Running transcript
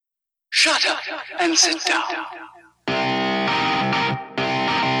Shut up and sit down.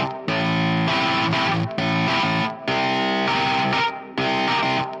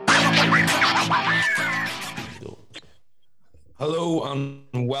 Hello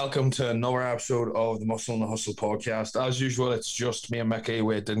and welcome to another episode of the Muscle and the Hustle podcast. As usual, it's just me and Mickey.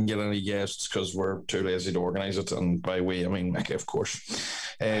 We didn't get any guests because we're too lazy to organise it, and by we I mean Mickey, of course.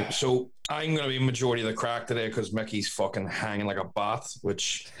 So I'm going to be majority of the crack today because Mickey's fucking hanging like a bat,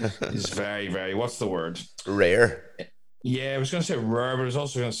 which is very, very, what's the word? Rare. Yeah, I was going to say rare, but I was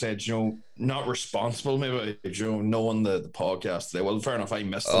also going to say, not responsible, maybe, knowing the podcast today. Well, fair enough, I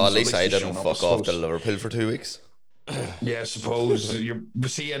missed them. Oh, at least I didn't fuck off to Liverpool for 2 weeks. Yeah, I suppose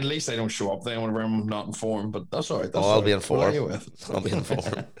see, at least I don't show up then whenever I'm not informed, but that's all right. I'll be informed. I'll be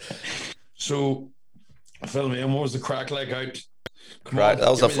informed. So, fill me in. What was the crack like out? That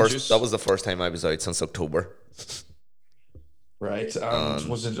was the first time I was out since October. Right, and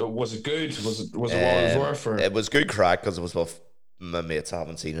was it good? Was it what it was worth? Or? It was good crack because it was what my mates I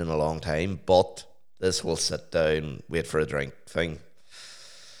haven't seen in a long time. But this will sit down, wait for a drink thing.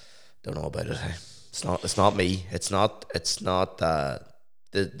 Don't know about it. It's not me. It's not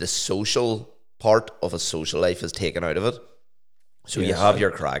the social part of a social life is taken out of it. So yes, you have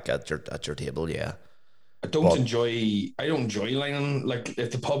your crack at your table, yeah. I don't enjoy lining, like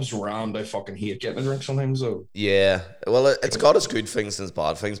if the pub's rammed, I fucking hate getting a drink sometimes though. Yeah. Well, it's got its good things and its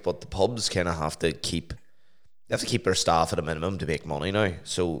bad things, but the pubs kinda have to keep their staff at a minimum to make money now.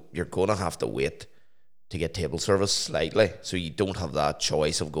 So you're gonna have to wait to get table service slightly, so you don't have that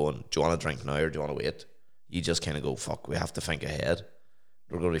choice of going, do you want to drink now or do you want to wait? You just kind of go, fuck, we have to think ahead.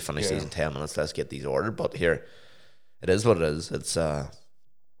 We're going to be finished these in 10 minutes, let's get these ordered. But here, it is what it is. It's kind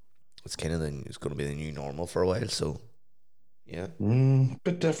of it's going to be the new normal for a while, so yeah.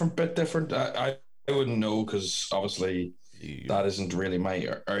 Bit different. I wouldn't know because obviously that isn't really my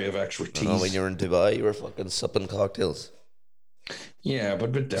area of expertise. When you were in Dubai, you were fucking sipping cocktails. Yeah, but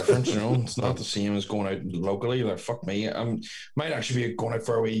a bit different, It's not the same as going out locally. Like, fuck me. Might actually be going out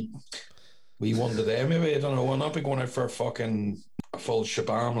for a wee one today, maybe. I don't know. I'll not be going out for a full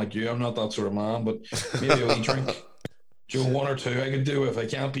shabam like you. I'm not that sort of man, but maybe a wee drink. One or two I could do if I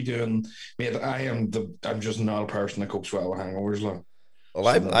can't be doing. Mate, I'm just not a person that copes well with hangovers. Like. Well,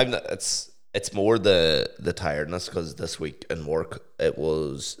 I'm not, it's more the tiredness because this week in work it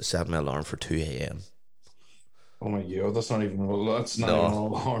was set my alarm for 2 a.m. Oh my god, that's not even an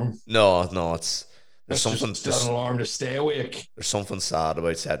alarm. No, there's something just an alarm to stay awake. There's something sad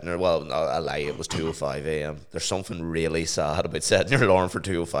about setting your I lie, it was 2:05 a.m. There's something really sad about setting your alarm for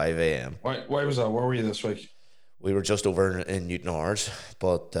 2:05 a.m. Why was that? Where were you this week? We were just over in Newton Ards,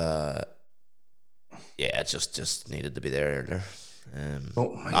 but it just needed to be there earlier.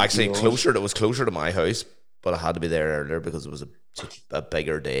 Actually, it was closer to my house, but I had to be there earlier because it was a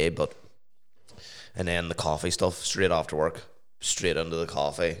bigger day, but. And then the coffee stuff straight after work, straight into the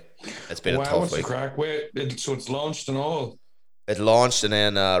coffee. It's been a tough what's week. The crack? So it's launched and all. It launched and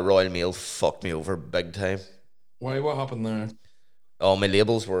then Royal Mail fucked me over big time. Why? What happened there? Oh, my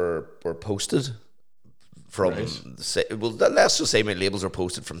labels were posted from. Right. Let's just say my labels were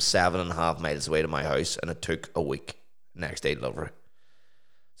posted from 7.5 miles away to my house, and it took a week. Next day delivery.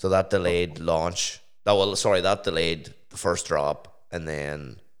 So that delayed launch. That delayed the first drop, and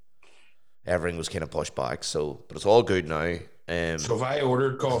then. Everything was kind of pushed back, but it's all good now. So if I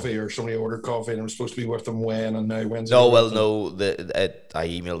ordered coffee or somebody ordered coffee and I'm supposed to be with them when and now when's no, well, no. I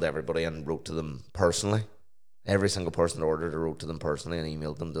emailed everybody and wrote to them personally. Every single person that ordered, I wrote to them personally and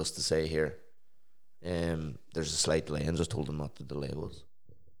emailed them just to say here, there's a slight delay, and just told them what the delay was.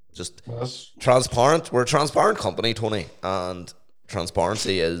 Just transparent. We're a transparent company, Tony, and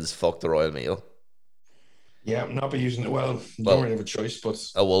transparency is fuck the Royal Mail. Yeah, not be using it. Well, don't really have a choice, but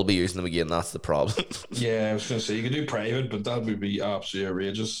I will be using them again. That's the problem. Yeah, I was going to say you could do private, but that would be absolutely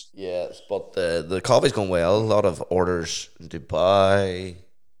outrageous. Yes, but the coffee's going well. A lot of orders in Dubai,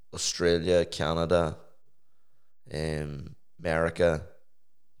 Australia, Canada, America,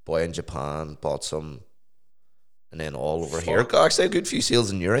 boy in Japan bought some, and then all over here. Actually, a good few sales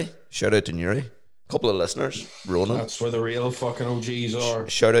in Newry. Shout out to Newry. A couple of listeners, Ronan. That's where the real fucking OGs are.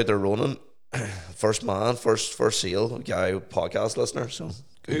 Shout out to Ronan. First sale guy, podcast listener. So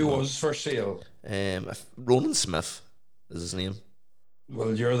who was first sale? Ronan Smith is his name.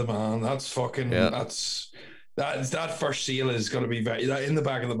 Well, you're the man. That's fucking that first sale is going to be very in the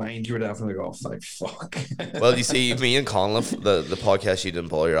back of the mind. You were definitely go like fuck. Well, you see, me and Conliffe, the podcast you didn't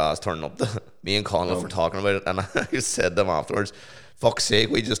pull your ass turning up. Me and Conliffe were talking about it, and I said to them afterwards, "Fuck's sake,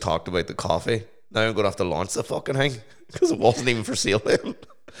 we just talked about the coffee." Now I'm going to have to launch the fucking thing because it wasn't even for sale then.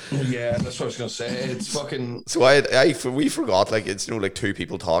 Yeah, that's what I was gonna say. It's fucking. So we forgot, like, it's, you know, like two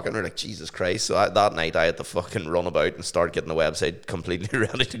people talking. We're like, Jesus Christ. So that night I had to fucking run about and start getting the website completely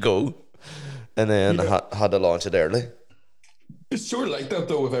ready to go, and then had to launch it early. It's sort of like that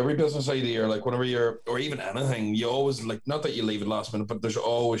though with every business idea, or like whenever you're, or even anything, you always like, not that you leave it last minute, but there's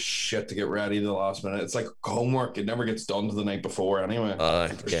always shit to get ready to the last minute. It's like homework; it never gets done to the night before anyway.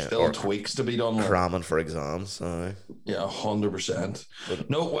 There's still tweaks to be done. Cramming for exams. Yeah, 100%.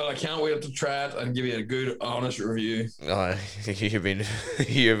 No, well, I can't wait to try it and give you a good, honest review.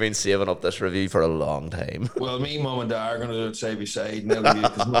 You've been saving up this review for a long time. Well, me, mum, and dad are going to do it side by side.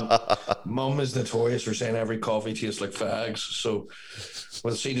 Because mum is notorious for saying every coffee tastes like fags. So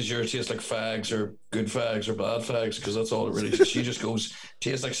we'll see, does yours taste like fags or good fags or bad fags? Because that's all it really is. She just goes,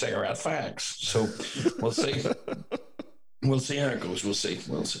 tastes like cigarette fags. So we'll see. We'll see how it goes. We'll see.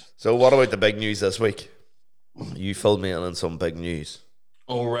 So what about the big news this week? You filled me in on some big news.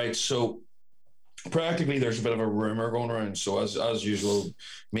 All right. So practically there's a bit of a rumor going around. So as usual,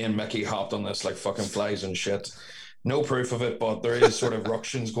 me and Mickey hopped on this like fucking flies and shit. No proof of it, but there is sort of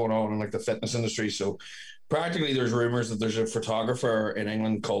ructions going on in like the fitness industry. So practically there's rumors that there's a photographer in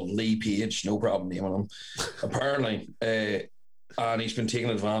England called Lee Page, no problem naming him, apparently, and he's been taking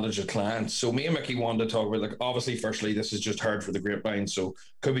advantage of clients. So me and Mickey wanted to talk about, like, obviously, firstly, this is just heard for the grapevine, so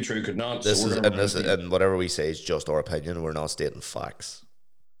could be true, could not. And whatever we say is just our opinion. We're not stating facts.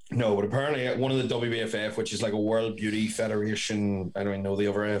 No, but apparently one of the WBFF, which is like a World Beauty Federation, I don't even know the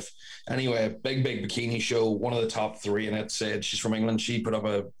other F. Anyway, big bikini show, one of the top 3 in it, said, she's from England, she put up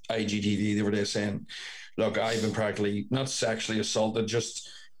a IGTV the other day saying, look, I've been practically, not sexually assaulted, just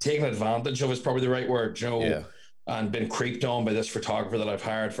taken advantage of is probably the right word, you know, yeah. And been creeped on by this photographer that I've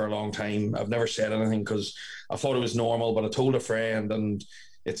hired for a long time. I've never said anything because I thought it was normal, but I told a friend and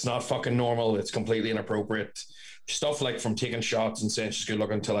it's not fucking normal. It's completely inappropriate. Stuff like from taking shots and saying she's good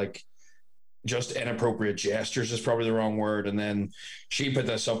looking to like just inappropriate gestures is probably the wrong word. And then she put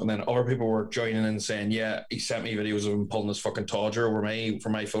this up and then other people were joining in saying, yeah, he sent me videos of him pulling his fucking todger over for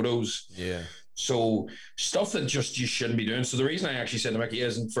my photos. Yeah. So stuff that just you shouldn't be doing. So the reason I actually said to Mickey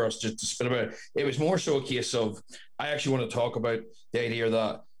isn't for us just to spit about it. It was more so a case of, I actually want to talk about the idea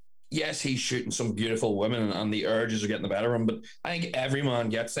that, yes, he's shooting some beautiful women and the urges are getting the better of him, but I think every man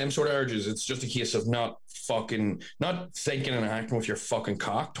gets them sort of urges. It's just a case of not thinking and acting with your fucking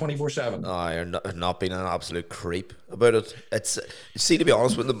cock 24/7. You're not being an absolute creep about it. It's, see, to be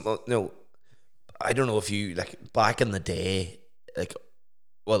honest with them, I don't know if you, like, back in the day, like,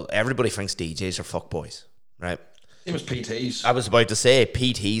 well, everybody thinks DJs are fuckboys, right? It was PTs. I was about to say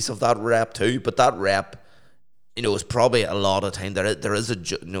PTs of that rep too, but that rep, you know, is probably a lot of time there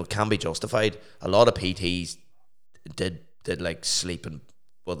is can be justified. A lot of PTs did like sleeping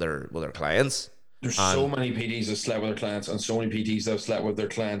with their clients. There's so many PTs that slept with their clients, and so many PTs that have slept with their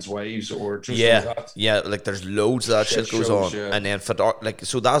clients' wives, or just like there's loads of that shit goes shows, on, yeah. and then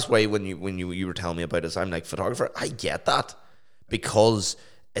so that's why when you were telling me about this, I'm like, photographer, I get that, because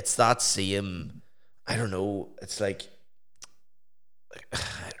it's that same, I don't know, it's like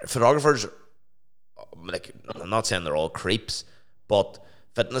photographers, like, I'm not saying they're all creeps, but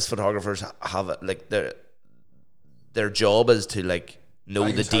fitness photographers have, like, their job is to, like,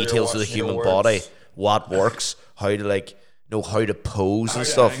 know the details of the human body, what works, how to, like, know how to pose and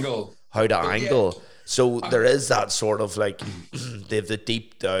stuff, how to angle. Yeah. So there is that sort of, like, they have the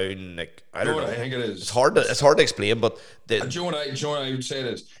deep down, like, I don't know. I think it is. It's hard to explain, but do you know what I would say it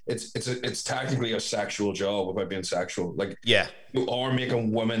is? It's technically a sexual job about being sexual. Like, yeah, you are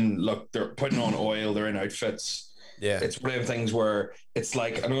making women look. They're putting on oil. They're in outfits. Yeah, it's one of them things where it's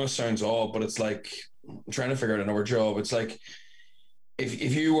like, I know it sounds odd, but it's like, I'm trying to figure out another job. It's like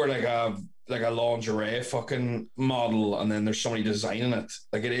if you were like a lingerie fucking model, and then there's somebody designing it.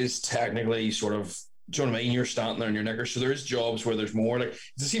 Like, it is technically sort of. Do you know what I mean? You're standing there in your knickers. So there's jobs where there's more, like,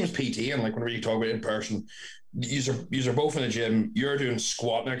 it's the same as PT, and like whenever you talk about it in person, you are both in the gym, you're doing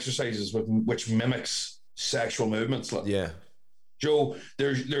squatting exercises which mimics sexual movements. Like, yeah. Joe,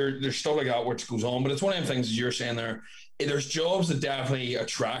 there's stuff like that which goes on, but it's one of them things, as you're saying there, there's jobs that definitely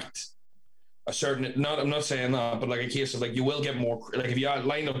attract a certain, I'm not saying that, but like a case of like, you will get more, like if you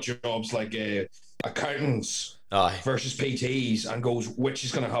line up jobs like accountants, versus PTs, and goes, which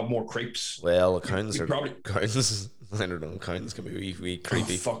is going to have more creeps? Well, accountants I don't know, accountants can be wee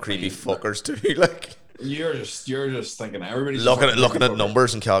creepy fuckers too. Like, you're just thinking everybody's looking at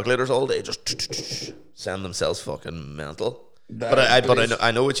numbers and calculators all day, just send themselves fucking mental. But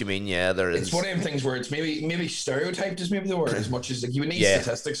I know what you mean. Yeah, there is. It's one of them things where it's maybe stereotyped is maybe the word, as much as like you would need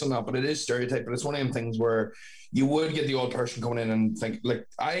statistics on that, but it is stereotyped. But it's one of them things where you would get the old person coming in and think like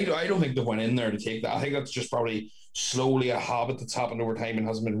I don't think they went in there to take that. I think that's just probably slowly a habit that's happened over time and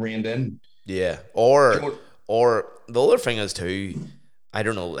hasn't been reined in. Yeah, or the other thing is too. I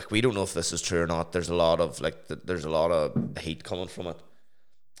don't know. Like we don't know if this is true or not. There's a lot of heat coming from it.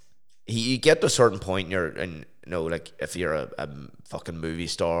 You get to a certain point, like if you're a fucking movie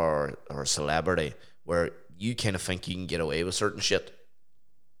star or a celebrity, where you kind of think you can get away with certain shit,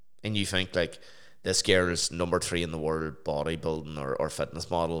 and you think like this girl is number 3 in the world bodybuilding or fitness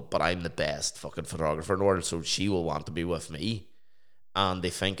model, but I'm the best fucking photographer in the world, so she will want to be with me. And they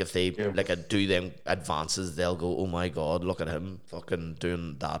think if they do them advances, they'll go, oh my god, look at him fucking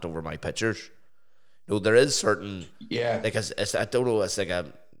doing that over my pictures. No, there is certain like it's I don't know, it's like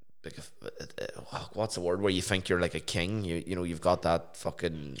a what's the word where you think you're like a king, you've got that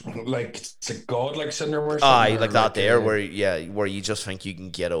fucking like it's a godlike syndrome or something, like that there where you just think you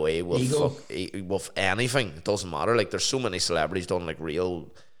can get away with anything. It doesn't matter. Like there's so many celebrities done like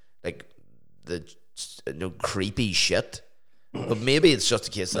real like the creepy shit, but maybe it's just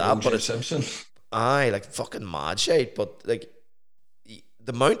a case of that. But it's Simpson, like fucking mad shit. But like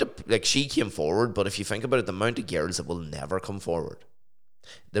the amount of like she came forward, but if you think about it, the amount of girls that will never come forward.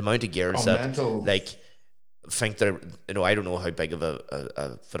 The amount of girls that like think they're I don't know how big of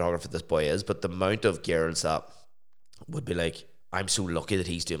a photographer this boy is, but the amount of girls that would be like, I'm so lucky that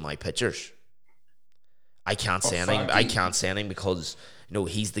he's doing my pictures. I can't say anything because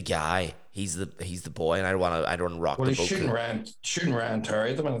he's the guy, he's the boy, and I don't want to rock the boat. Well, he's shooting Ryan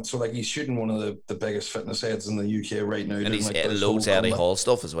Terry at the minute, so like he's shooting one of the biggest fitness heads in the UK right now, and he's loads of Eddie Hall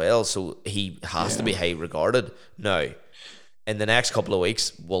stuff as well, so he has to be high regarded now. In the next couple of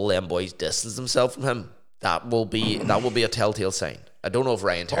weeks, will them boys distance themselves from him? That will be a telltale sign. I don't know if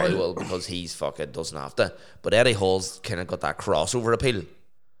Ryan Terry will, because he's fucking doesn't have to. But Eddie Hall's kind of got that crossover appeal.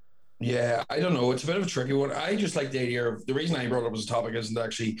 Yeah, I don't know. It's a bit of a tricky one. I just like the idea of the reason I brought it up as a topic isn't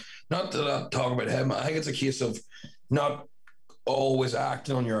actually not to talk about him. I think it's a case of not always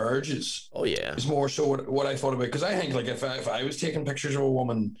acting on your urges. Oh yeah, it's more so what I thought about, because I think like if I was taking pictures of a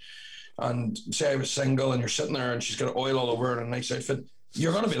woman. And say I was single and you're sitting there and she's got oil all over her and a nice outfit,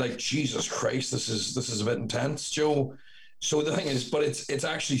 you're gonna be like, Jesus Christ, this is a bit intense, Joe. So the thing is, but it's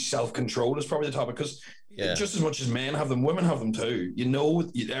actually self-control is probably the topic, because just as much as men have them, women have them too.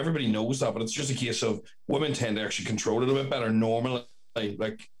 Everybody knows that, but it's just a case of women tend to actually control it a bit better normally,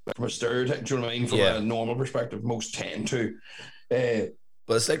 like from a stereotype. Do you know what I mean? From a normal perspective, most tend to. But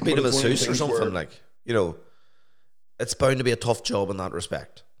it's like being a masseuse or something, like it's bound to be a tough job in that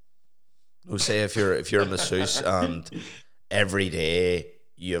respect. Say if you're a masseuse and every day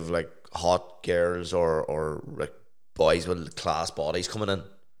you have like hot girls or like boys with class bodies coming in,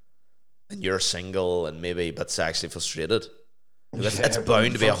 and you're single and maybe a bit sexually frustrated, it's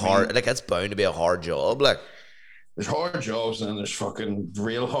bound to be a hard job. Like there's hard jobs and there's fucking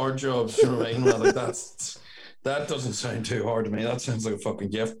real hard jobs. You know what I mean? Like that doesn't sound too hard to me. That sounds like a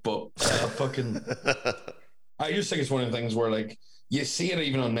fucking gift. But I just think it's one of the things where like. You see it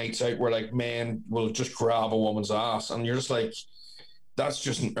even on nights out where like men will just grab a woman's ass and you're just like, that's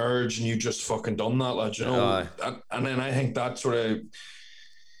just an urge and you just fucking done that, like, and then I think that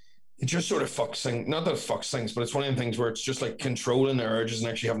it just sort of fucks things, not that it fucks things, but it's one of the things where it's just like controlling the urges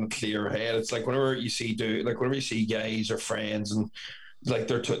and actually having a clear head. It's like whenever you see guys or friends and like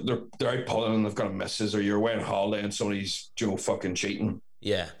they're out pulling and they've got a missus, or you're away on holiday and somebody's fucking cheating.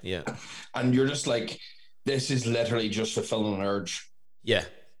 Yeah. And you're just like, this is literally just fulfilling an urge. Yeah.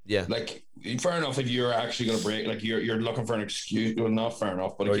 Like, fair enough if you're actually going to break, like you're looking for an excuse. Well, not fair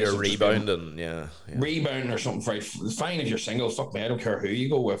enough, but or you're rebounding, rebounding or something. It's fine if you're single. Fuck me, I don't care who you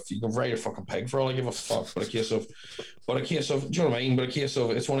go with. You can ride a fucking pig for all I give a fuck. But a case of, do you know what I mean? But a case of,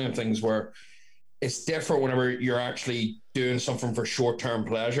 it's one of the things where it's different whenever you're actually doing something for short-term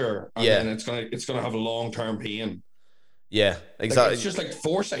pleasure, and then it's gonna have a long-term pain. Yeah, exactly. Like, it's just like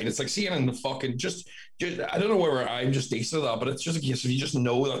foresight. It's like seeing in the fucking just I don't know whether I'm just decent at that, but it's just a case of you just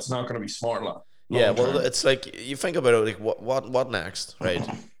know that's not going to be smart. Yeah, well, it's like you think about it, like what next, right?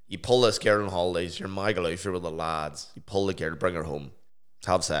 You pull this girl on holidays, you're Michael out here with the lads, you pull the girl, bring her home,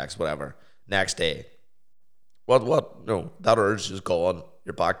 have sex, whatever. Next day, what? No, that urge is gone.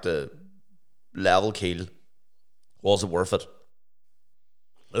 You're back to level keel. Was it worth it?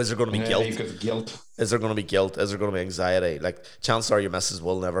 Is there going to be guilt? Is there going to be guilt? Is there going to be anxiety? Like, chances are your missus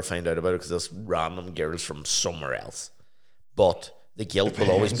will never find out about it because there's random girls from somewhere else. But the guilt will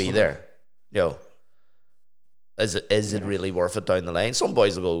always be there. Is it really worth it down the line? Some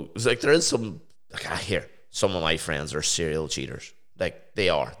boys will go, it's like there is some, like, here, some of my friends are serial cheaters. Like, they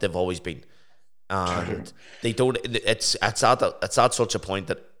are. They've always been. And they don't. It's at such a point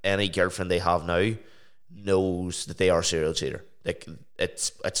that any girlfriend they have now knows that they are a serial cheater. Like,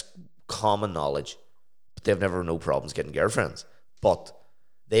 it's common knowledge. But they've never no problems getting girlfriends. But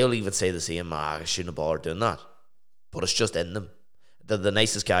they'll even say the same. I shouldn't have bothered doing that. But it's just in them. They're the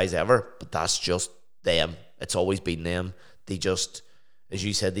nicest guys ever. But that's just them. It's always been them. They just, as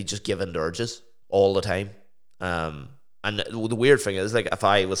you said, they just give in to urges all the time. And the weird thing is, like, if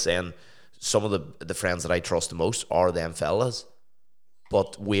I was saying some of the friends that I trust the most are them fellas,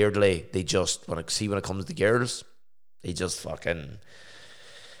 but weirdly they just when it comes to girls, they just fucking,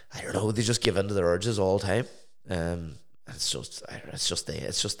 I don't know, they just give in to their urges all the time. It's just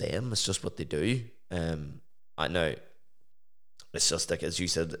them. It's just what they do. I know. It's just like, as you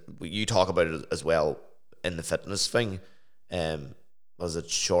said, you talk about it as well in the fitness thing. Was it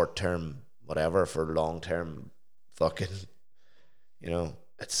short term whatever for long term fucking, you know?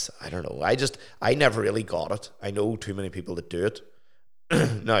 I don't know. I never really got it. I know too many people that do it.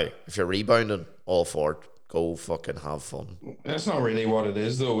 Now, if you're rebounding, all for it. Go fucking have fun. That's not really what it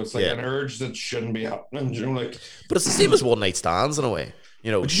is, though. It's like an urge that shouldn't be happening. You know, like, but it's the same as one night stands in a way.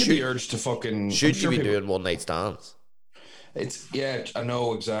 You know, should the urge to fucking. Should you be doing one night stands? I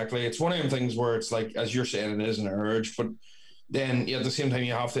know exactly. It's one of them things where it's like, as you're saying, it is an urge, but then at the same time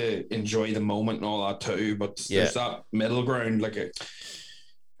you have to enjoy the moment and all that too. But there's that middle ground, like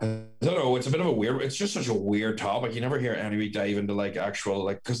I don't know. It's a bit of a weird. It's just such a weird topic. You never hear anybody dive into like actual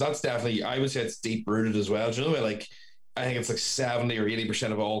like, because that's definitely, I would say it's deep rooted as well. Do you know the way, like, I think it's like 70 or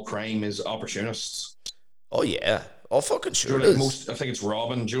 80% of all crime is opportunists. Oh yeah, oh fucking sure. Like I think it's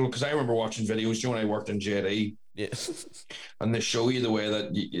robbing. Because I remember watching videos. When I worked in JD, yeah, and they show you the way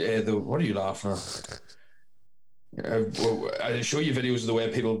that what are you laughing at? I show you videos of the way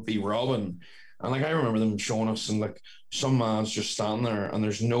people be robbing. And like, I remember them showing us, and like, some man's just standing there and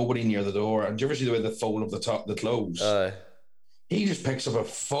there's nobody near the door. And do you ever see the way they fold up the clothes? He just picks up a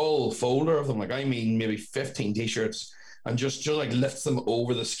full folder of them, like, I mean, maybe 15 t-shirts, and just like lifts them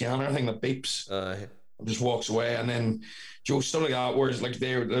over the scanner thing that beeps. And just walks away. And then Joe, stuff like that, whereas like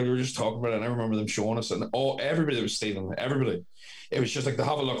they were just talking about it, and I remember them showing us, and everybody that was stealing, everybody, it was just like, they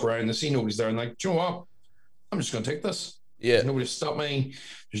have a look around, they see nobody's there, and like, do you know what? I'm just going to take this. Yeah. There's nobody to stop me.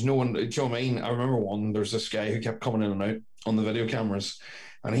 There's no one. Do you know what I mean? I remember there's this guy who kept coming in and out on the video cameras,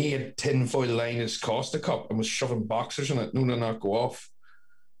 and he had tinfoil lined his Costa cup and was shoving boxers in it. No, not go off.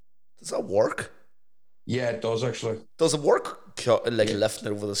 Does that work? Yeah, it does actually. Does it work like lifting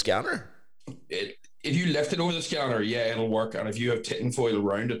it over the scanner? If you lift it over the scanner, yeah, it'll work. And if you have tinfoil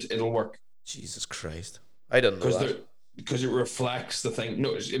around it, it'll work. Jesus Christ. I didn't know that. Because it reflects the thing.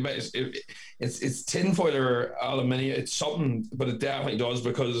 No, it's tinfoil or aluminium. It's something, but it definitely does,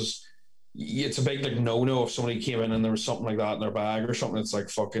 because it's a big like no if somebody came in and there was something like that in their bag or something. It's like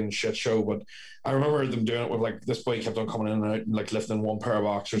fucking shit show. But I remember them doing it with like, this boy kept on coming in and out and like lifting one pair of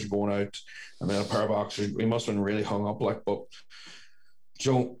boxers going out, and then a pair of boxers. He must have been really hung up, like. But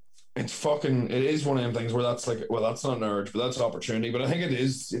Joe, it is one of them things where that's like, well, that's not an urge, but that's an opportunity. But I think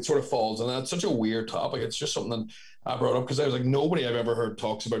it sort of falls, and that's such a weird topic. It's just something that I brought up because I was like, nobody I've ever heard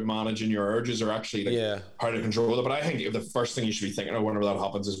talks about managing your urges or actually like how to control it. But I think the first thing you should be thinking of whenever that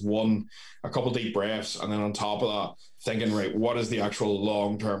happens is a couple deep breaths, and then on top of that, thinking, right, what is the actual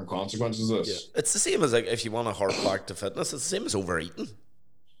long-term consequences of this? Yeah. It's the same as like, if you want to hark back to fitness, it's the same as overeating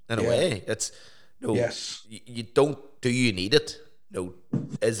in a way. It's yes, you don't, do you need it? No,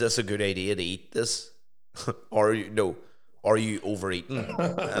 is this a good idea to eat this? Or are you overeating?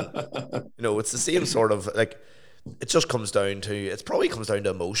 And, it's the same sort of like, it probably comes down to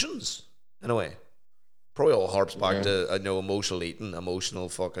emotions in a way. Probably all harps back to emotional eating, emotional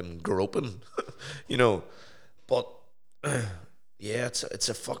fucking groping, But it's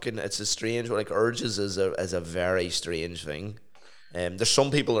a strange, like, urges is a very strange thing. There's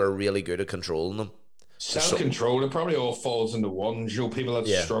some people that are really good at controlling them. Self-control, it probably all falls into one. People that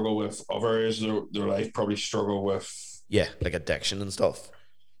struggle with other areas of their life probably struggle with like addiction and stuff.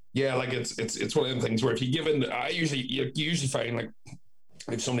 Yeah, like it's one of them things where if you give in, you usually find like,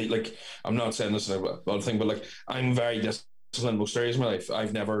 if somebody, like, I'm not saying this is a bad thing, but like, I'm very disciplined in most areas of my life.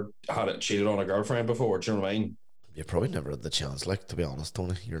 I've never had it cheated on a girlfriend before. Do you know what I mean? You probably never had the chance, like, to be honest,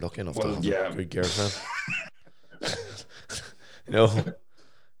 Tony. You're lucky enough to have a good girlfriend.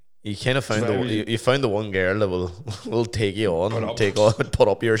 You kind of found you found the one girl that will take you on and put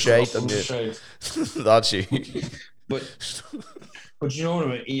up your shite, and that's you. But you know what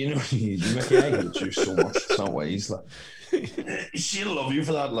I mean? You Mickey, I hate you so much. It's not ways, like, she'll love you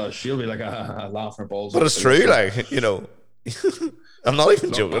for that, like, she'll be like laughing her balls. But it's true, like, I'm not even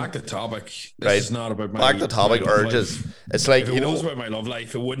Look, joking. back to topic. This Right. is not about my Back to topic my love urges. life. It's like, If you it know, was about my love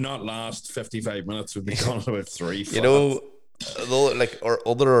life, it would not last 55 minutes. It would be gone in about 3. you know, though, like, or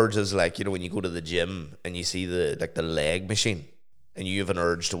other urges, like, you know, when you go to the gym and you see the leg machine and you have an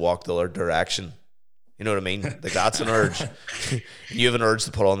urge to walk the other direction. You know what I mean? Like, that's an urge. You have an urge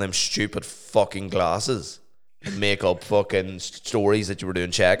to put on them stupid fucking glasses and make up fucking stories that you were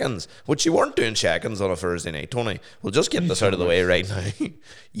doing check-ins, which you weren't doing check-ins on a Thursday night, Tony. We'll just get this out of the way right now.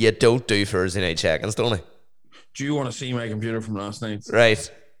 You don't do Thursday night check-ins, Tony. Do you want to see my computer from last night?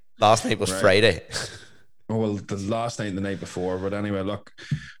 Right. Last night was Friday. Oh, well, the last night and the night before. But anyway, look,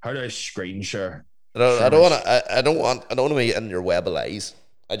 how do I screen share? I don't want to be in your web of lies.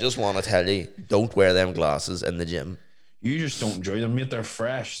 I just want to tell you, don't wear them glasses in the gym. You just don't enjoy them, mate. They're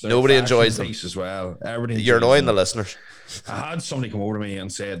fresh. They're Nobody fashion enjoys them. piece as well. Everybody You're enjoys annoying them. the listeners. I had somebody come over to me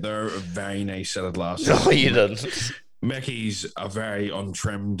and said they're a very nice set of glasses. No, you didn't. Mickey's a very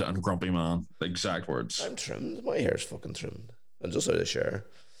untrimmed and grumpy man. The exact words. I'm trimmed. My hair's fucking trimmed. I'm just out of shower.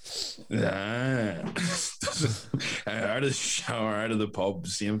 Yeah. Out of the shower, out of the pub,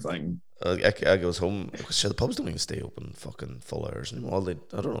 same thing. I goes home. Sure, the pubs don't even stay open fucking full hours anymore. I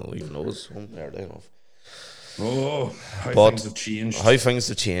don't know, even know it's home there day enough. Oh, how But things have changed. How things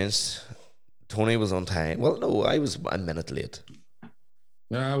have changed. Tony was on time. Well, no, I was a minute late.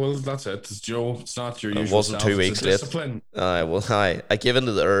 Yeah, well, that's it. It's Joe. It's not your It usual wasn't self. 2 It's a weeks late. discipline. I gave in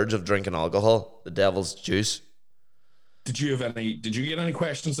to the urge of drinking alcohol, the devil's juice. Did you get any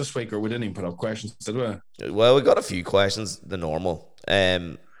questions this week, or we didn't even put up questions, did we? Well, we got a few questions, the normal.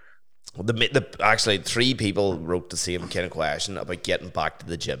 Actually, 3 people wrote the same kind of question about getting back to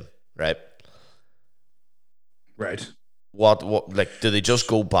the gym, right? Right. What like, do they just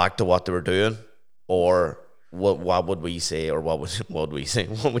go back to what they were doing, or what would we say, or what would we say?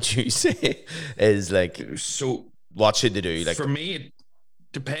 What would you say is like? So what should they do? Like, for me, it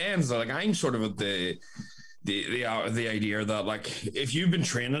depends. Like, I'm sort of at the idea that, like, if you've been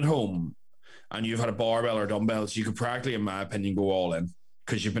training at home and you've had a barbell or dumbbells, you could practically, in my opinion, go all in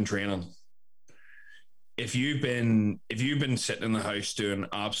because you've been training. If you've been sitting in the house doing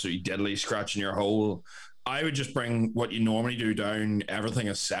absolutely diddly, scratching your hole, I would just bring what you normally do down. Everything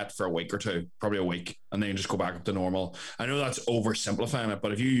is set for a week or two, probably a week, and then just go back up to normal. I know that's oversimplifying it,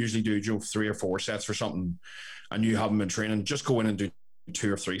 but if you usually do 3 or 4 sets for something and you haven't been training, just go in and do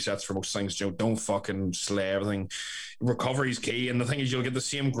 2 or 3 sets for most things. Don't fucking slay everything. Recovery is key, and the thing is, you'll get the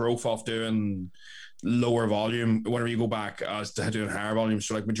same growth off doing lower volume whenever you go back as to doing higher volume.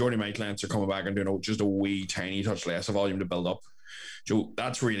 So, like, majority of my clients are coming back and doing just a wee tiny touch less of volume to build up. So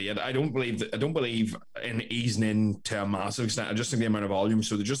that's really it. I don't believe in easing in to a massive extent. I just think the amount of volume,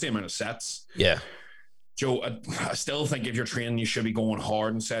 so just the amount of sets. yeah, Joe, I still think if you're training, you should be going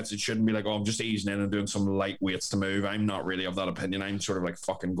hard in sets. It shouldn't be like, oh, I'm just easing in and doing some light weights to move. I'm not really of that opinion. I'm sort of like,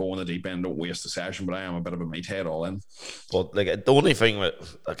 fucking go in the deep end, don't waste the session, but I am a bit of a meathead all in. but like, the only thing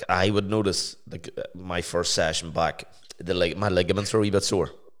with, like, I would notice, like, my first session back, my ligaments were a wee bit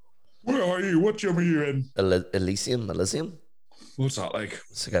sore. Where are you? What gym are you in? Elysium. What's that like?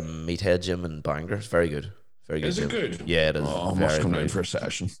 It's like a meathead gym in Bangor. It's very good. Very good. Is it gym. good? Yeah, it is. Oh, I very, must come very, down for a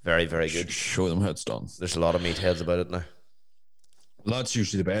session. very, very good. Show them how it's done. There's a lot of meatheads about it now. That's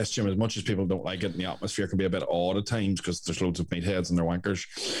usually the best gym. As much as people don't like it, and the atmosphere can be a bit odd at times because there's loads of meatheads and they're wankers,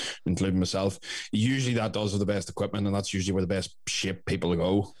 including myself. Usually that does have the best equipment, and that's usually where the best shape people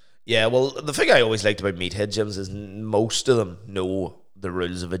go. Yeah, well, the thing I always liked about meathead gyms is most of them know the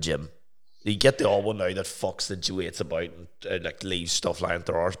rules of a gym. You get the odd one now that fucks the weights about and like leaves stuff lying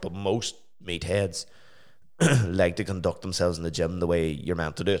through ours, but most meatheads like to conduct themselves in the gym the way you're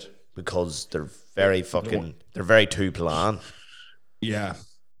meant to do it because they're very two plan. Yeah.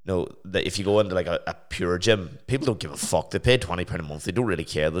 No, if you go into like a pure gym, people don't give a fuck. They pay £20 a month. They don't really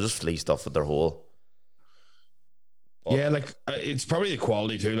care. They'll just flee stuff with their hole. Yeah, like it's probably the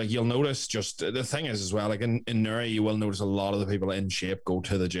quality too. Like you'll notice, just the thing is as well, like in Nuri, you will notice a lot of the people in shape go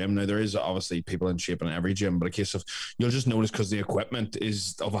to the gym. Now there is obviously people in shape in every gym, but a case of you'll just notice because the equipment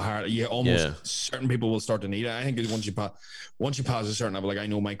is of a higher. Certain people will start to need it. I think once you pass a certain level, like I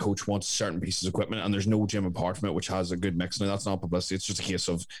know my coach wants certain pieces of equipment, and there's no gym apart from it which has a good mix. Now that's not publicity; it's just a case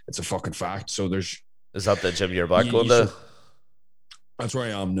of it's a fucking fact. So there's. Is that the gym you're back going to? That's where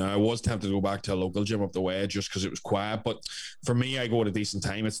I am now. I was tempted to go back to a local gym up the way just because it was quiet. But for me, I go at a decent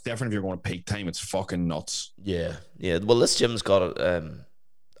time. It's different if you're going to peak time. It's fucking nuts. Yeah. Well, this gym's got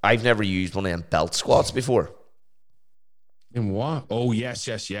I've never used one of them belt squats before. In what? Oh, yes.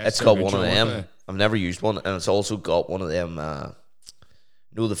 It's got one of them. I've never used one. And it's also got one of them, the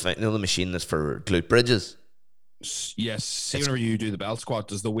machine that's for glute bridges. Yes, see, whenever you do the belt squat,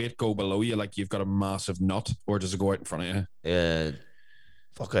 does the weight go below you like you've got a massive nut, or does it go out in front of you?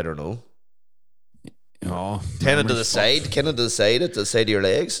 Fuck, I don't know. Oh, Kind of to the side, at the side of your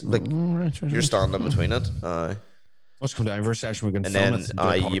legs, like right. you're standing between it. Let's come down for a session. We can And film then it and do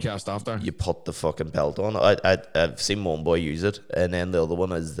a podcast after. you put the fucking belt on. I've seen one boy use it, and then the other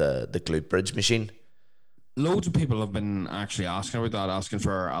one is the glute bridge machine. Loads of people have been actually asking about that, asking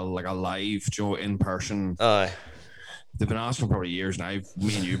for a live Joe in person. Aye. They've been asking for probably years now.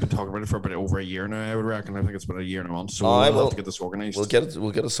 Me and you have been talking about it for about over a year now, I would reckon. I think it's been a year and a month. So we'll have to get this organised. We'll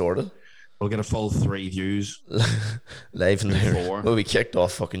get it sorted. We'll get a full 3 views. Live in there. 4. We'll be kicked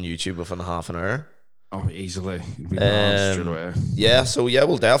off fucking YouTube within half an hour. Oh, easily. We'll be straight away. Yeah, so yeah,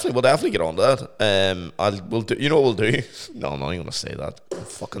 we'll definitely get on that. We'll do. You know what we'll do? No, I'm not even gonna say that. I'm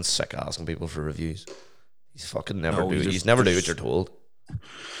fucking sick of asking people for reviews. He's fucking never do. He's never do what you're told.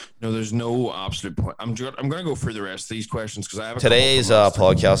 No, there's no absolute point. I'm going to go through the rest of these questions because I have Today's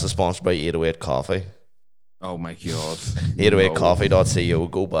podcast is sponsored by 808 Coffee. Oh my god. 808coffee.co.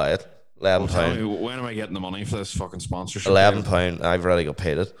 Go buy it. £11. When am I getting the money for this fucking sponsorship? £11. I've already got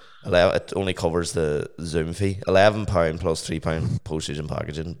paid it. It only covers the Zoom fee. £11 plus £3 postage and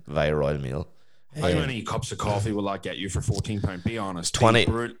packaging via Royal Mail. How many cups of coffee will that get you for £14? Be honest.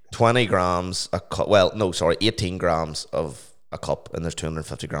 20 grams a cup. Well, no, sorry, 18 grams of a cup, and there's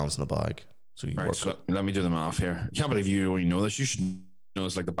 250 grams in the bag. So you work. So let me do the math here. I can't believe you only know this. You should know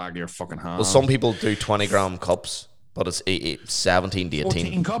it's like the back of your fucking hand. Well, some people do 20-gram cups, but it's 17 to 18.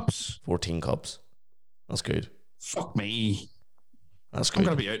 14 cups? 14 cups. That's good. Fuck me. That's good. I'm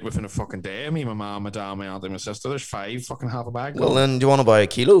going to be out within a fucking day. Me, my mum, my dad, my aunt, and my sister. There's 5 fucking half a bag. Well, then, do you want to buy a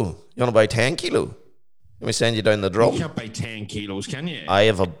kilo? You want to buy 10 kilo? Let me send you down the drum. You can't buy 10 kilos, can you? I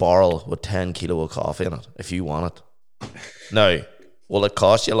have a barrel with 10 kilo of coffee in it, if you want it. Now, will it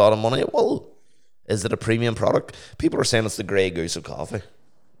cost you a lot of money? It will. Is it a premium product? People are saying it's the Grey Goose of coffee.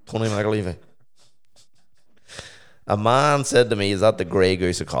 Tony McAlevey. A man said to me, "Is that the Grey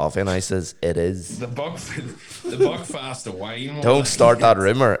Goose of coffee?" And I says, "It is." The Buckfast of wine. Don't start that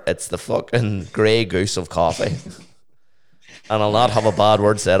rumor. It's the fucking Grey Goose of coffee. And I'll not have a bad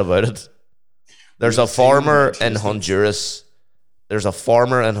word said about it. There's a farmer in Honduras. There's a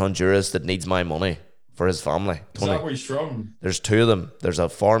farmer in Honduras that needs my money for his family. Is that where he's from? There's 2 of them. There's a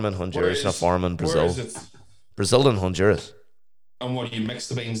farm in Honduras and a farm in Brazil. Where is it? Brazil and Honduras. And what, you mix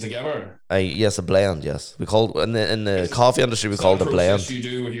the beans together? Yes, a blend. Yes, we call in the coffee industry we call it a blend. You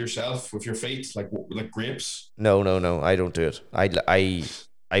do with yourself with your feet, like grapes? No. I don't do it.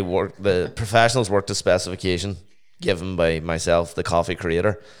 I work. The professionals work to specification given by myself, the coffee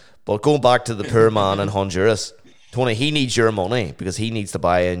creator. But going back to the poor man in Honduras, Tony, he needs your money because he needs to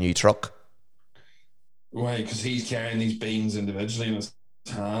buy a new truck. Why? Because he's carrying these beans individually in his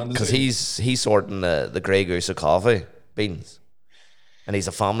hand. Because he's sorting the Grey Goose of coffee beans. And he's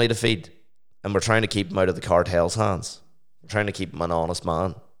a family to feed. And we're trying to keep him out of the cartel's hands. We're trying to keep him an honest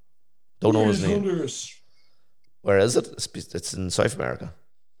man. Don't know his name. Honduras? Where is it? It's in South America.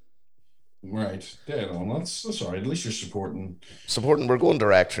 Right. Dead on. That's all right. At least you're supporting. We're going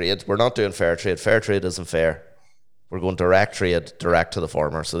direct trade. We're not doing fair trade. Fair trade isn't fair. We're going direct trade, direct to the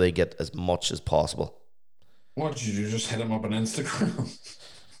farmer, so they get as much as possible. What did you do? Just hit them up on Instagram?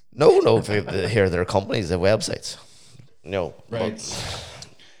 No. Here, there are companies, their websites. No. Right.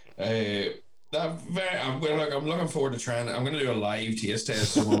 I'm looking forward to trying. I'm going to do a live taste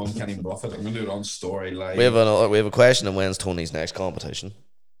test. So my mum can't even bluff it. I'm going to do it on story live. We have a question of when's Tony's next competition.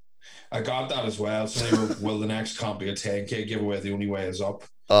 I got that as well. So will the next comp be a 10k giveaway? The only way is up.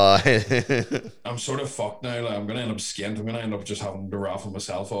 I'm sort of fucked now. Like, I'm going to end up skint. I'm going to end up just having to raffle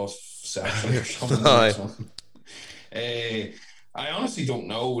myself off sexually or something. I honestly don't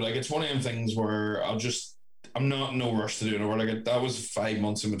know. Like, it's one of them things where I'm not in no rush to do it over. Like, that was 5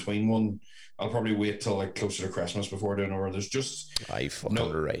 months in between one. I'll probably wait till like closer to Christmas before doing it over. There's just right.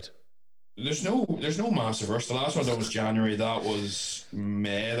 There's no massive rush. The last one that was January. That was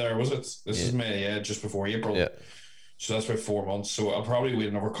May. There was it. This is May. Yeah, just before April. Yeah. So that's about 4 months. So I'll probably wait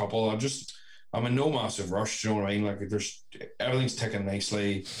another couple. I'm in no massive rush. Do you know what I mean? Like, everything's ticking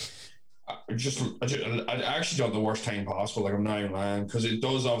nicely. I actually got the worst time possible. Like, I'm not even lying, because it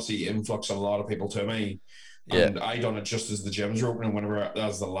does obviously influx a lot of people to me. Yeah. And I done it just as the gyms were opening. Whenever that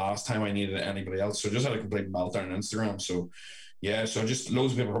was the last time I needed anybody else. So I just had a complete meltdown on Instagram. So yeah, so just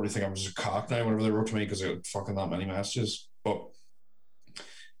loads of people probably think I'm just a cock now whenever they wrote to me because I got fucking that many messages. But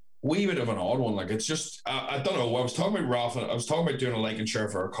wee bit of an odd one. Like, it's just I don't know. I was talking about raffle. I was talking about doing a like and share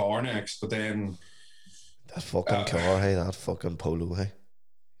for a car next, but then that fucking car, hey, that fucking polo, hey.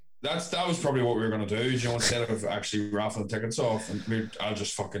 That was probably what we were gonna do. You know, instead of actually raffling tickets off, and I'll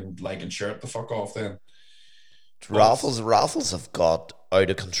just fucking like and share it the fuck off then. Raffles have got out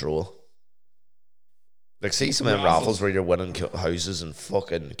of control. Like, see some of them raffles where you're winning houses and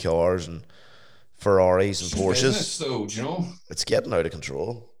fucking cars and Ferraris and Porsches. Business, though, do you know? It's getting out of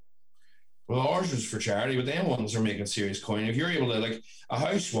control. Well, ours was for charity, but them ones are making serious coin. If you're able to, like, a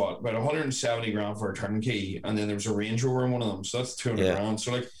house, about 170 grand for a turnkey, and then there was a Range Rover in one of them, so that's 200 grand.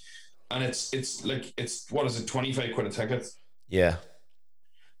 So, like, and it's what is it, 25 quid a ticket? Yeah.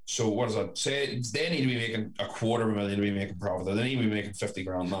 So what does that say? They need to be making $250,000 to be making profit. They need to be making 50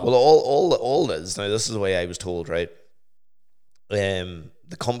 grand now. Well, all is now. This is the way I was told, right? The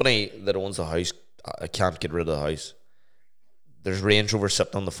company that owns the house can't get rid of the house. There's Range Rover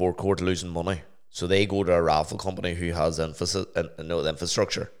sitting on the forecourt losing money, so they go to a raffle company who has the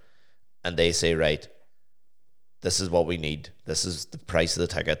infrastructure, and they say, right, this is what we need. This is the price of the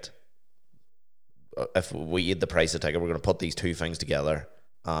ticket. If we eat the price of the ticket, we're going to put these two things together.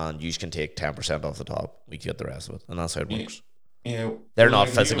 And you can take 10% off the top. We get the rest of it, and that's how it works. Yeah, they're not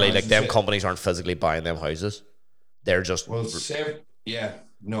physically like them. Companies aren't physically buying them houses. They're just I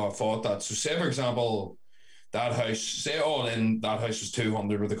thought that. So, say for example, that house. Say all in that house was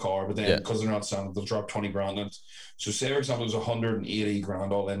 200 with the car, but then because they're not standard, they'll drop 20 grand in it. So, say for example, it was 180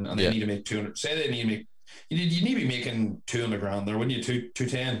 grand all in, and they need to make 200. Say they need to make. You need to be making 200 grand there, wouldn't you?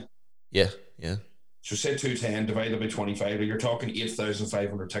 210. Yeah. So say 210 divided by 25, you're talking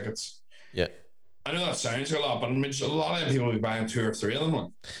 8,500 tickets. Yeah. I know that sounds a lot, but I mean, a lot of people will be buying 2 or 3 of them. Like.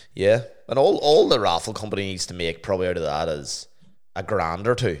 Yeah. And all the raffle company needs to make probably out of that is a grand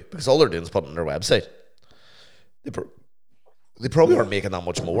or two, because all they're doing is putting on their website. They probably aren't making that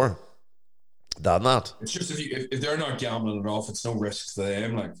much more than that. It's just if they're not gambling it off, it's no risk to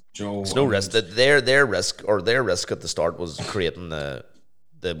them. Like, Joe, it's no risk. That their risk at the start was creating the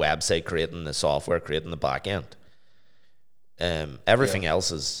website, creating the software, creating the back end. Everything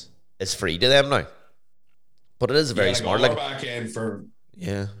else is free to them now. But it is very smart. Our back end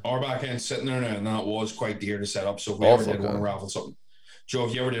sitting there now, and that was quite dear to set up. So if we ever did want to raffle something, Joe,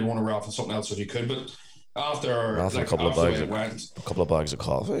 if you ever did want to raffle something else, if you could, but after a couple of bags of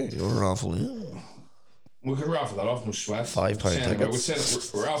coffee, you're raffling. We could raffle that off, no sweat. £5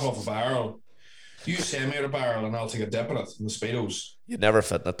 tickets. We're raffle off a barrel. You send me out a barrel and I'll take a dip in it in the Speedos. You'd never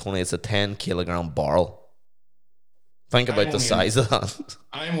fit in it, Tony. It's a 10 kilogram barrel. Think about the size of that.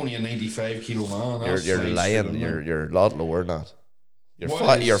 I'm only a 95 kilo man. You're lying. You're a lot lower than that.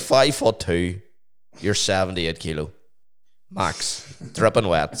 You're 5'2". You're 78 kilo. Max. Dripping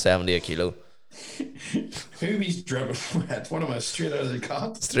wet, 78 kilo. Who be dripping wet? What am I, straight out of the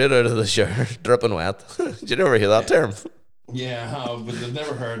cot? Straight out of the shower, dripping wet. Did you never hear that term? Yeah, I have, but I've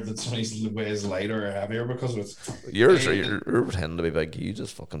never heard that somebody's weighs lighter or heavier because of it. You're pretending to be big. You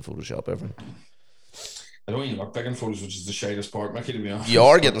just fucking Photoshop everything. I don't even look big in photos, which is the shittiest part, Mickey, to be honest. You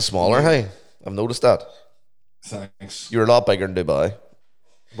are getting smaller, hey? I've noticed that. Thanks. You're a lot bigger in Dubai.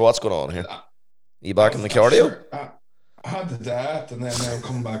 But what's going on here? Are you back in the cardio? I had the diet, and then now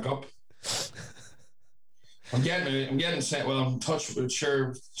coming back up. I'm getting sent. Well, I'm touched with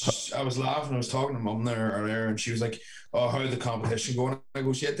sure. I was laughing. I was talking to Mum there earlier, and she was like, "Oh, how's the competition going?" I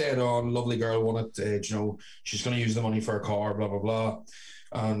go, "Shit, dead on. Lovely girl won it. She's going to use the money for a car. Blah blah blah."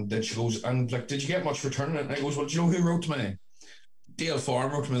 And then she goes, "And like, did you get much return on it?" And I goes, "Well, do you know who wrote to me? Dale Farm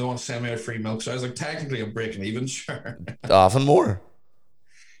wrote to me. They want to send me out free milk." So I was like, "Technically, I'm breaking even, sure." Often more.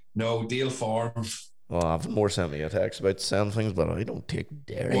 No, Dale Farm. Well, Often more sent me a text about selling things, but I don't take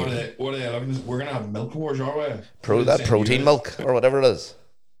dairy. What are they looking? We're gonna have milk wars, are we? Protein milk or whatever it is.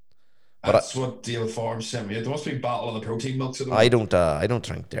 That's what Dale Farm sent me. There must be a battle of the protein milks. I don't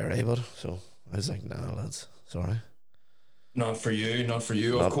drink dairy, but so I was like, nah, lads, sorry. Not for you. Of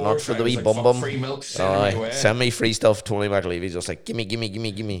course, not for the wee bum. Free milk. Send me free stuff. Tony McAlevy's just like, gimme.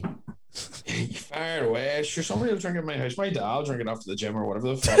 You fire away. Sure, somebody will drink it in my house. My dad will drink it after the gym or whatever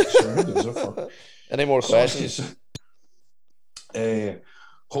the fuck. Sure, who gives a fuck? Any more questions?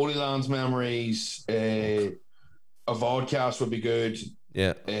 Holy Lands memories. A vodcast would be good.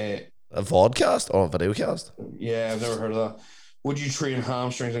 Yeah. A vodcast or a videocast? Yeah, I've never heard of that. Would you train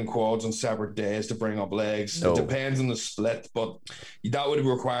hamstrings and quads on separate days to bring up legs? No. It depends on the split, but that would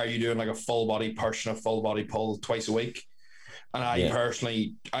require you doing like a full body push and a full body pull twice a week. And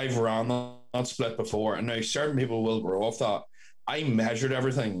I've ran that split before, and now certain people will grow off that. I measured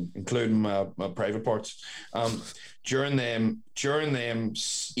everything, including my private parts. During them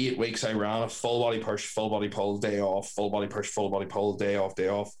 8 weeks, I ran a full body push, full body pull, day off, full body push, full body pull, day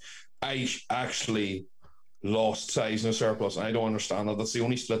off. I actually lost size in a surplus, and I don't understand that. That's the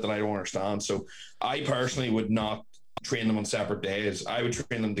only split that I don't understand. So I personally would not train them on separate days. I would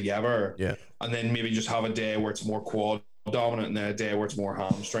train them together, and then maybe just have a day where it's more quad dominant and then a day where it's more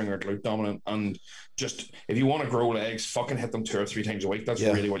hamstring or glute dominant. And just if you want to grow legs, fucking hit them 2 or 3 times a week. That's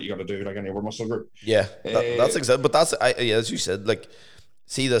really what you got to do, like any other muscle group. Yeah, that's exactly. But that's as you said, like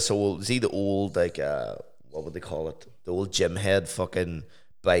see the old like what would they call it? The old gym head, fucking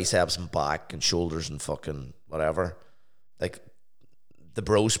biceps and back and shoulders and fucking whatever. Like the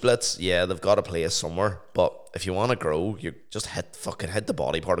bro splits, yeah, they've got a place somewhere. But if you want to grow, you just hit the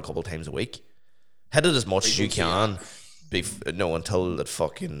body part a couple times a week. Hit it as much as you can. Until it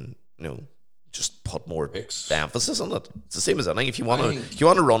fucking just put more emphasis on it. It's the same as anything. If you want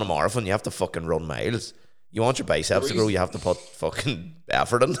to run a marathon, you have to fucking run miles. You want your biceps to grow, you have to put fucking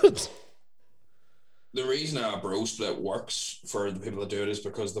effort into it. The reason a bro split works for the people that do it is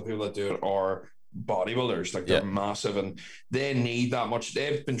because the people that do it are bodybuilders. Like they're massive and they need that much.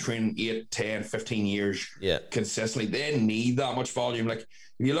 They've been training 8, 10, 15 years consistently. They need that much volume. Like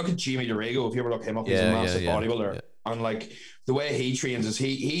if you look at Jimmy DeRigo, if you ever look him up, he's a massive bodybuilder. And like the way he trains is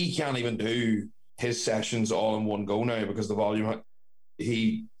he can't even do his sessions all in one go now because the volume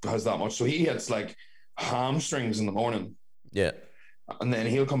he has that much. So he hits like hamstrings in the morning. Yeah. And then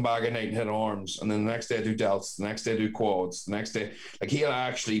he'll come back at night and hit arms, and then the next day do delts, the next day do quads, the next day, like he'll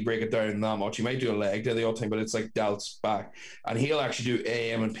actually break it down that much. He might do a leg day the odd time, but it's like delts back, and he'll actually do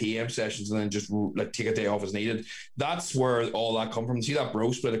AM and PM sessions, and then just like take a day off as needed. That's where all that come from. See that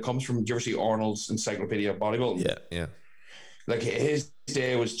bro split? It comes from. Do you ever see Arnold's Encyclopedia of Bodybuilding? Yeah. Like his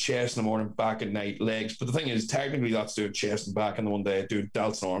day was chest in the morning, back at night, legs. But the thing is, technically, that's doing chest and back in the one day, doing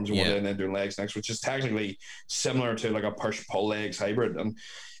delts and arms in one day, and then doing legs next, which is technically similar to like a push pull legs hybrid. And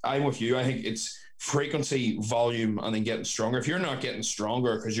I'm with you. I think it's frequency, volume, and then getting stronger. If you're not getting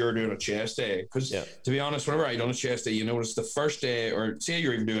stronger because you're doing a chest day, because to be honest, whenever I done a chest day, you notice the first day, or say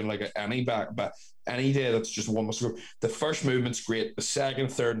you're even doing like any back, any day that's just one muscle group, the first movement's great, the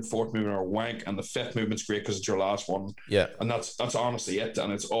second, third, and fourth movement are wank, and the fifth movement's great because it's your last one. Yeah. And that's honestly it,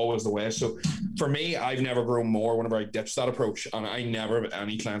 and it's always the way. So for me, I've never grown more whenever I ditch that approach, and I never have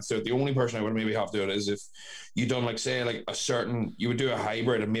any clients do it. The only person I would maybe have to do it is if you done like say like you would do a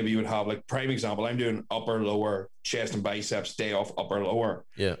hybrid, and maybe you would have like prime example, I'm doing upper lower chest and biceps day off upper lower.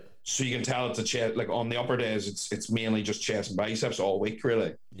 Yeah. So you can tell it's a chest, like on the upper days, it's mainly just chest and biceps all week,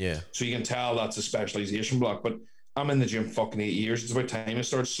 really. Yeah. So you can tell that's a specialization block. But I'm in the gym fucking 8 years. It's about time I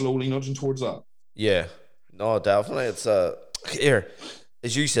start slowly nudging towards that. Yeah. No, definitely. It's here,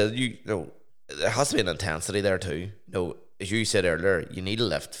 as you said, there has to be an intensity there too. As you said earlier, you need to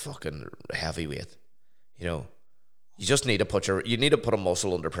lift fucking heavy weight. You just need to put a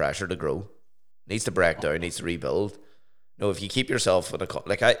muscle under pressure to grow. It needs to break down, needs to rebuild. If you keep yourself in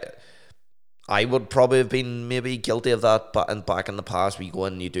like I would probably have been maybe guilty of that back in the past. We go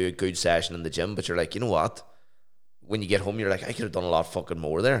in and you do a good session in the gym, but you're like, you know what? When you get home, you're like, I could have done a lot fucking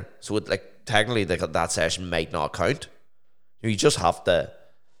more there. So technically that session might not count. You just have to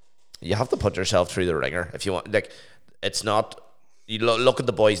put yourself through the ringer if you want. Like it's not. You look at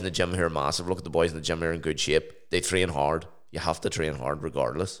the boys in the gym who are massive. Look at the boys in the gym who are in good shape. They train hard. You have to train hard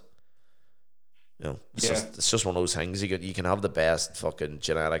regardless. It's just one of those things. You can have the best fucking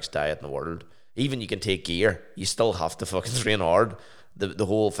genetics diet in the world. Even you can take gear. You still have to fucking train hard. The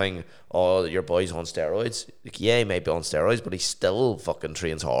whole thing, your boy's on steroids. Like, yeah, he might be on steroids, but he still fucking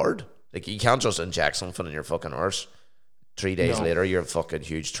trains hard. Like, you can't just inject something in your fucking arse. 3 days later, you're fucking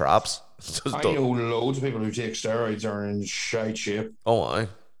huge traps. I know loads of people who take steroids are in shite shape. Oh, aye.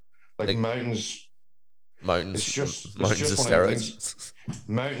 Like mountains. It's just mountains of steroids.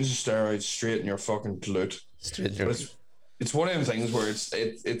 Mountains of steroids straight in your fucking glute. It's one of them things where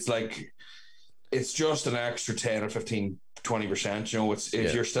it's like it's just an extra 10 or 15, 20%.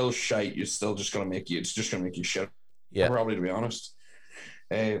 If you're still shite, it's just gonna make you shit. Yeah. Probably, to be honest.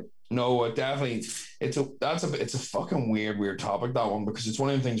 No, definitely. It's a fucking weird topic, that one, because it's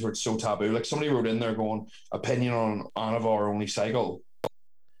one of them things where it's so taboo. Like somebody wrote in there going, opinion on Anavar only cycle.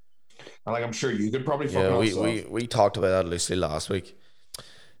 And like I'm sure you could probably we talked about that loosely last week.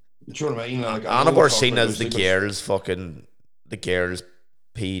 Do you know what I mean? Like Anavar's seen as the girls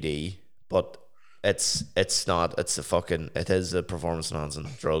PD, but it's not. It is a performance enhancing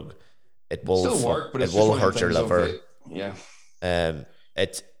drug. It will still work, but it will hurt your liver.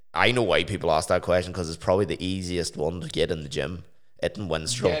 I know why people ask that question, because it's probably the easiest one to get in the gym. It and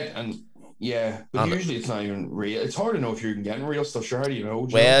Winstrol. But usually it's not even real. It's hard to know if you're getting real stuff. Sure, how do you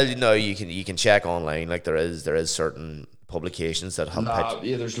know? You can check online. Like there is certain publications that have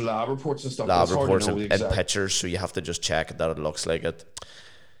there's lab reports and stuff. Lab reports and pictures, so you have to just check that it looks like it.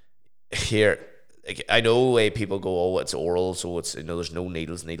 Here, I know people go, it's oral, so it's there's no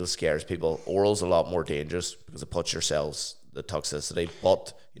needles. Needles scares people. Oral's a lot more dangerous because it puts your cells the toxicity.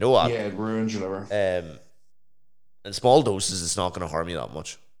 But you know what? Yeah, it ruins your liver. In small doses, it's not going to harm you that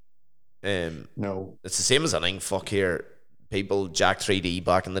much. No. It's the same as anything. Fuck here. People, Jack 3D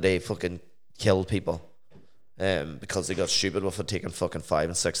back in the day fucking killed people because they got stupid with it, taking fucking 5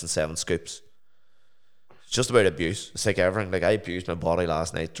 and 6 and 7 scoops. It's just about abuse. It's like everything. Like, I abused my body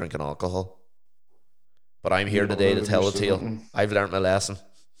last night drinking alcohol. But I'm here today to tell the tale. I've learnt my lesson.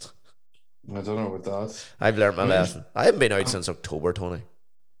 I don't know about that. I've learnt my lesson. I haven't been out since October, Tony.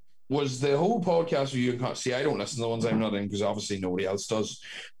 Was the whole podcast with you and see, I don't listen to the ones I'm not in because obviously nobody else does.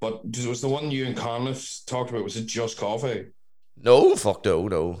 But was the one you and Conliffe talked about, was it just coffee? No, fuck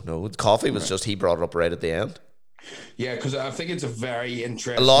no. Coffee was just, he brought it up right at the end. Yeah, because I think it's a very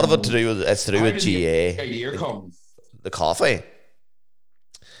interesting. A lot of it to do with GA. The idea come? The coffee.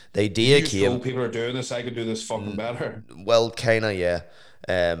 The idea came. People are doing this. I could do this fucking better. Well, kinda, yeah.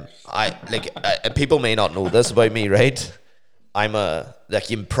 People may not know this about me, right?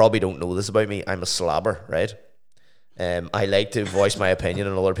 You probably don't know this about me. I'm a slobber, right? I like to voice my opinion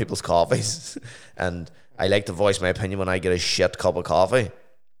on other people's coffees, and I like to voice my opinion when I get a shit cup of coffee.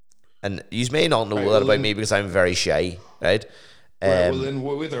 And you may not know that about me because I'm very shy, right? Well, then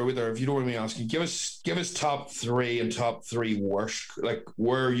with her, if you don't mind me asking, give us top 3 and top 3 worst, like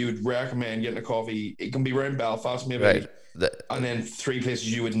where you'd recommend getting a coffee. It can be around Belfast, maybe, right? And then 3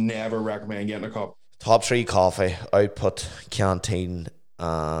 places you would never recommend getting a cup. Top 3 coffee output, Canteen,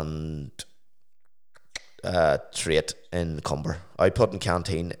 and Trait in Cumber. Output and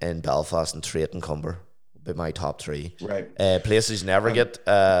Canteen in Belfast and Trait in Cumber would be my top 3. Right. Places never get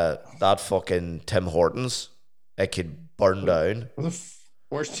that fucking Tim Hortons. It could burn down.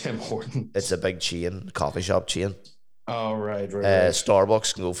 Where's Tim Hortons? It's a big chain, coffee shop chain. Oh, right.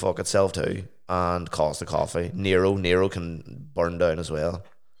 Starbucks can go fuck itself too, and Costa Coffee. Nero can burn down as well.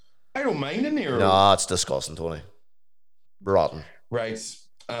 I don't mind a Nero. Nah, it's disgusting, Tony. Rotten. Right.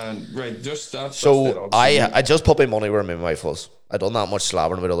 Just that. So I just put my money where my mouth was. I done that much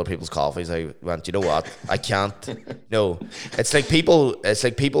slabbering about other people's coffees. I went, you know what? I can't. No, it's like people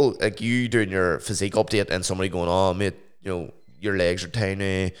like you doing your physique update and somebody going, oh mate, you know, your legs are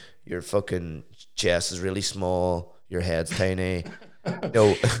tiny, your fucking chest is really small, your head's tiny.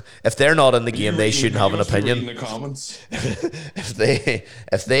 No, if they're not in the game, they shouldn't have an opinion. The comments.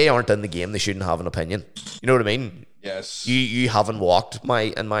 if they aren't in the game, they shouldn't have an opinion. You know what I mean? Yes. You haven't walked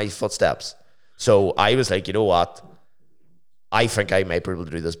in my footsteps. So I was like, you know what? I think I might be able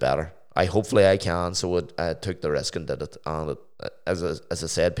to do this better. Hopefully I can. So I took the risk and did it. And as I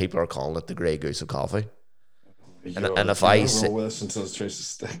said, people are calling it the Grey Goose of coffee. And if I say,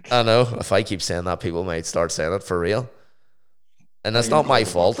 I know, if I keep saying that, people might start saying it for real. And it's not my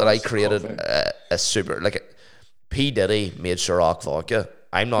fault that I created a super, like, P. Diddy made Ciroc vodka.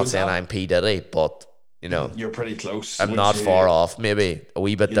 I'm not saying I'm P. Diddy, but, you know. You're pretty close. I'm not far off. Maybe a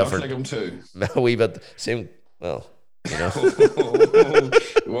wee bit different. You look like him too. A wee bit, same, well, you know.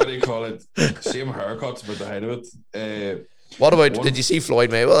 What do you call it? Same haircuts, but the height of it. What about, did you see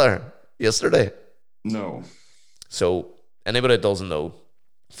Floyd Mayweather yesterday? No. So, anybody that doesn't know,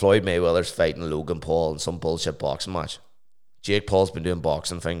 Floyd Mayweather's fighting Logan Paul in some bullshit boxing match. Jake Paul's been doing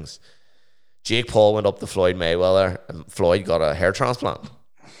boxing things. Jake Paul went up to Floyd Mayweather, and Floyd got a hair transplant.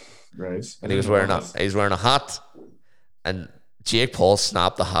 Right. And he was wearing a hat, and Jake Paul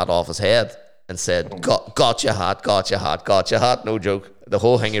snapped the hat off his head and said, "Gotcha hat, gotcha hat, gotcha hat." No joke. The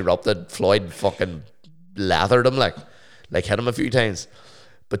whole thing erupted. Floyd fucking lathered him like hit him a few times.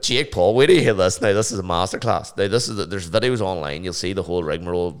 But Jake Paul, wait till you hear this. Now, this is a masterclass. Now, there's videos online. You'll see the whole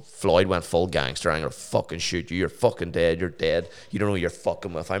rigmarole. Floyd went full gangster. I'm going to fucking shoot you. You're fucking dead. You're dead. You don't know who you're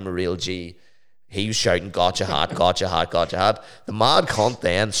fucking with. I'm a real G. He was shouting, gotcha hat, gotcha hat, gotcha hat. The mad cunt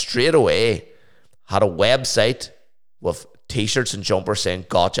then, straight away, had a website with T-shirts and jumpers saying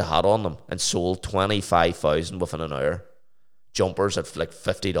gotcha hat on them and sold 25,000 within an hour. Jumpers at like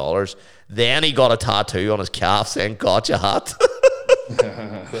 $50. Then he got a tattoo on his calf saying gotcha hat.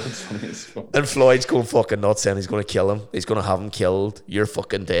 That's funny as fuck. And Floyd's going fucking nuts saying he's going to kill him. He's going to have him killed. You're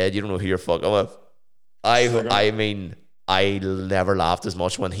fucking dead. You don't know who you're fucking with. I mean, I never laughed as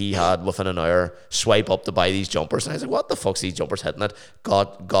much when he had, within an hour, swipe up to buy these jumpers. And I was like, what the fuck's these jumpers hitting at?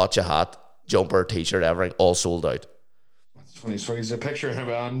 Gotcha hat, jumper, t-shirt, everything, all sold out. That's funny. So he's a picture of him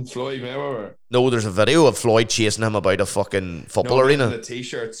and Floyd Mayweather. No, there's a video of Floyd chasing him about a fucking football arena. The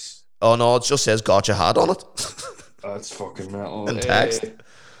t-shirts. Oh no, it just says gotcha hat on it. That's fucking metal. In text.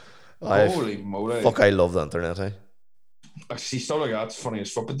 Holy moly. Fuck, I love the internet, eh? Actually, stuff like that's funny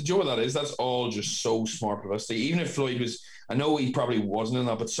as fuck. But the joke of that is that's all just so smart publicity. Even if Floyd was, I know he probably wasn't in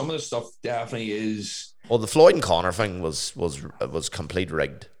that, but some of the stuff definitely is. Well, the Floyd and Connor thing was complete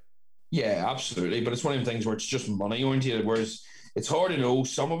rigged. Yeah, absolutely. But it's one of the things where it's just money oriented, whereas it's hard to know.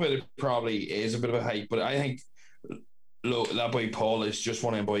 Some of it probably is a bit of a hype, but I think look, that boy Paul is just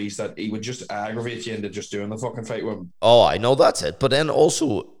one of them boys that he would just aggravate you into just doing the fucking fight with him. Oh, I know that's it. But then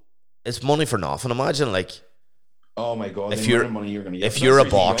also, it's money for nothing. Imagine, like, oh my god, if the you're amount of money you're gonna get. if you're a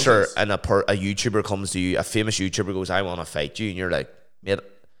boxer and a YouTuber comes to you, a famous YouTuber goes, "I want to fight you," and you're like, "Mate,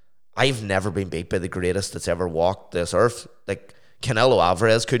 I've never been beat by the greatest that's ever walked this earth." Like Canelo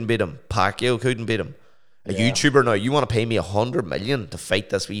Alvarez couldn't beat him, Pacquiao couldn't beat him. A YouTuber now, you want to pay me $100 million to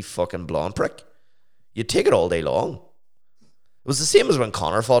fight this wee fucking blonde prick? You'd take it all day long. It was the same as when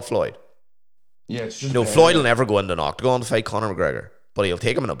Conor fought Floyd. Yeah, it's just Floyd will never go into an octagon to fight Conor McGregor, but he'll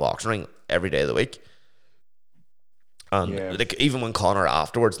take him in a boxing ring every day of the week. And like even when Conor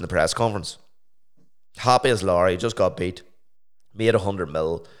afterwards in the press conference, happy as Larry, just got beat, made $100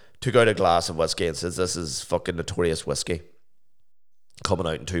 million, took out a glass of whiskey and says, "This is fucking Notorious whiskey, coming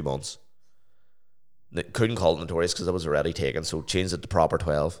out in 2 months." Couldn't call it Notorious because it was already taken, so changed it to Proper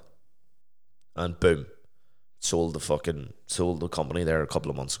 12, and boom, sold the company there a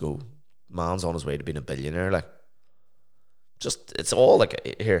couple of months ago. Man's on his way to being a billionaire. Like, just it's all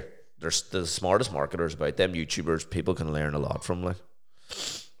like here. There's the smartest marketers about them YouTubers. People can learn a lot from, like.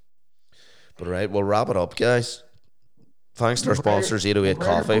 But right, we'll wrap it up, guys. Thanks to our sponsors, 808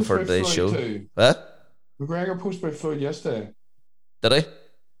 Coffee, for today's show. Huh? McGregor posted by Floyd yesterday. Did I?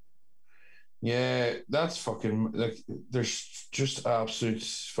 Yeah, that's fucking, like, there's just absolute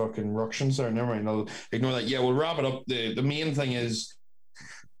fucking ructions there. Never mind, I'll ignore that. Yeah, we'll wrap it up. The main thing is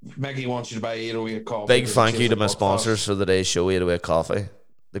Meggie wants you to buy 808 Coffee. Big thank you to my sponsors for today's show, 808 Coffee.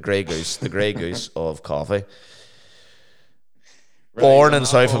 The Grey Goose of coffee. Right, born in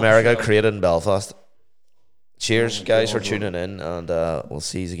South America, created in Belfast. Cheers, guys, for tuning in, and we'll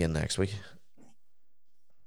see you again next week.